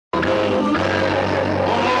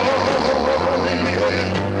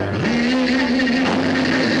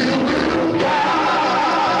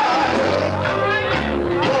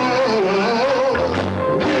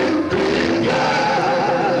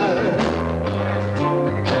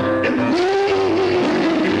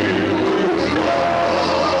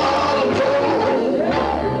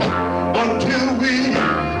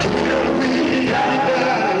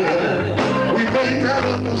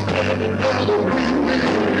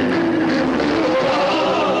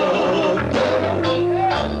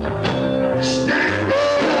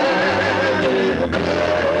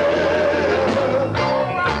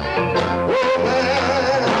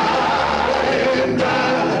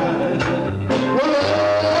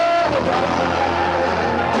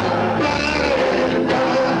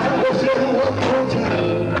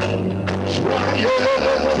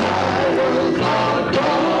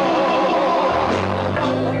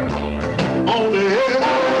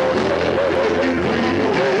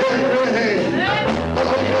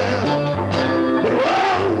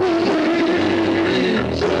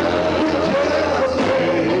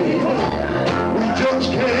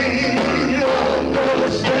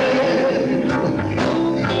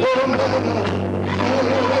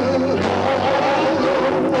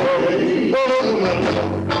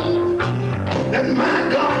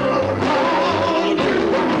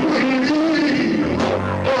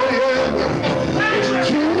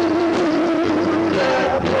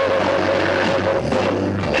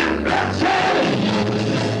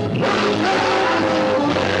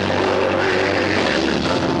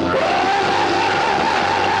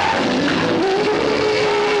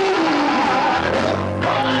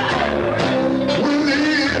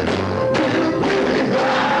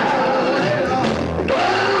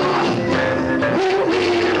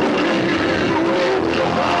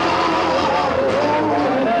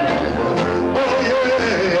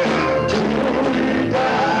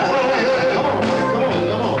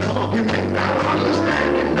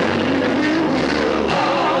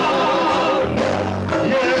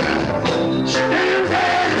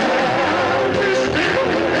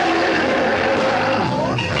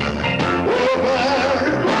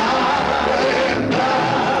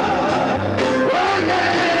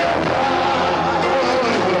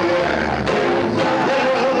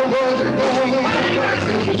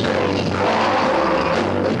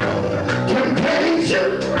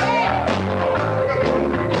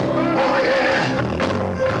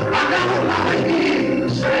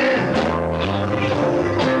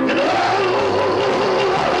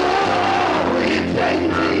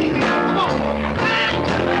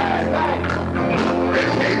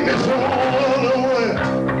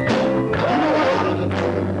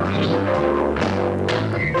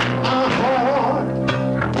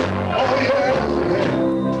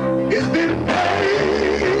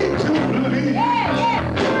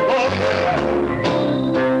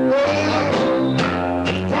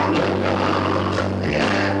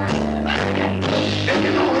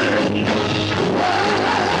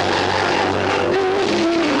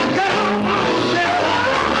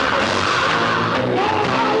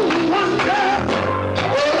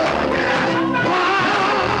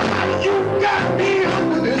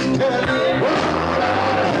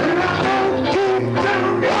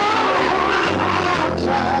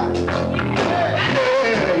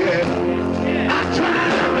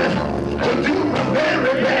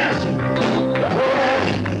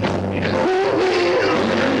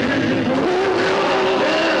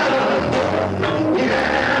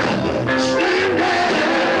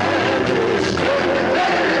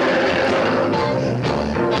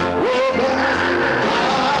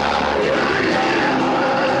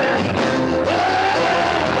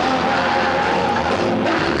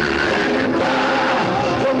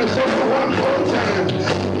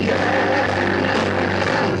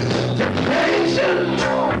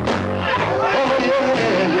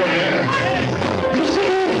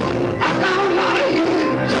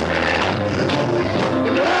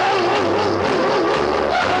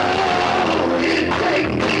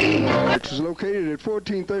Located at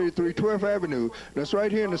 1433 12th Avenue. That's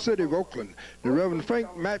right here in the city of Oakland. The Reverend Frank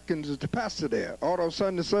Matkins is the pastor there. Auto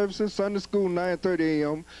Sunday services, Sunday school 9:30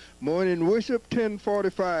 a.m., morning worship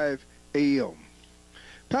 10:45 a.m.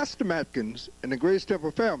 Pastor Matkins and the Grace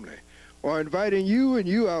Temple family are inviting you and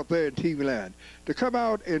you out there in TV land to come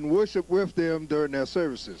out and worship with them during their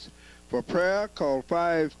services. For prayer, call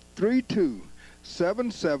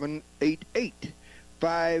 532-7788.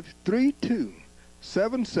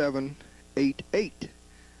 532-7788.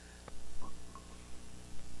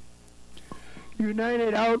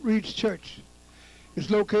 United Outreach Church is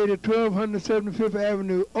located at 1275th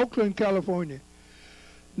Avenue, Oakland, California.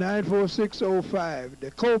 94605.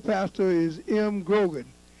 The co-pastor is M. Grogan.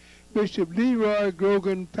 Bishop Leroy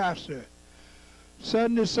Grogan, pastor.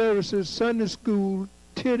 Sunday services, Sunday school,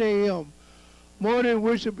 10 a.m. Morning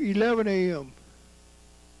worship, 11 a.m.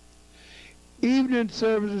 Evening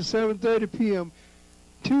services, 7:30 p.m.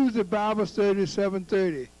 Tuesday Bible study,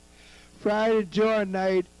 7:30. Friday joy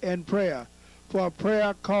night and prayer. For a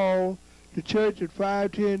prayer, call the church at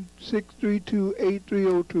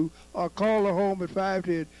 510-632-8302 or call the home at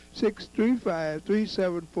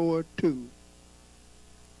 510-635-3742.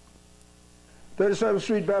 37th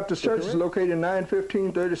Street Baptist Church is located in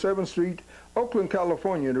 915 37th Street, Oakland,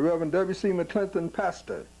 California. The Reverend W.C. McClinton,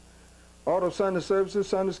 pastor. Auto Sunday services,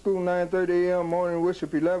 Sunday school, 9:30 a.m., morning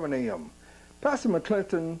worship, 11 a.m. Pastor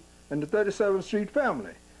McClinton and the 37th Street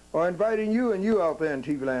family are inviting you and you out there in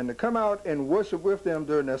TV land to come out and worship with them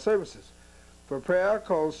during their services. For prayer,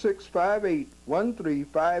 call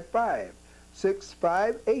 658-1355,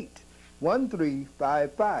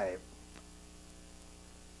 658-1355.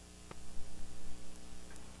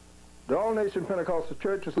 The All Nation Pentecostal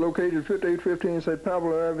Church is located at 5815 St.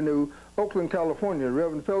 Pablo Avenue, Oakland, California.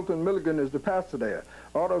 Reverend Felton Milligan is the pastor there.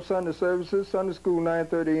 Auto Sunday services, Sunday school,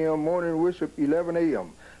 9:30 a.m., morning worship, 11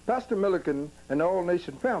 a.m. Pastor Milligan and the All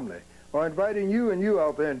Nation family are inviting you and you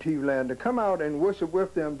out there in TV land to come out and worship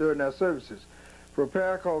with them during their services. For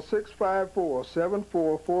prayer, call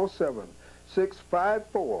 654-7447,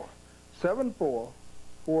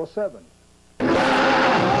 654-7447.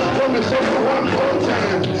 One more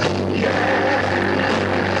time. Yeah!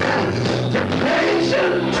 The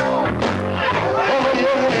nation.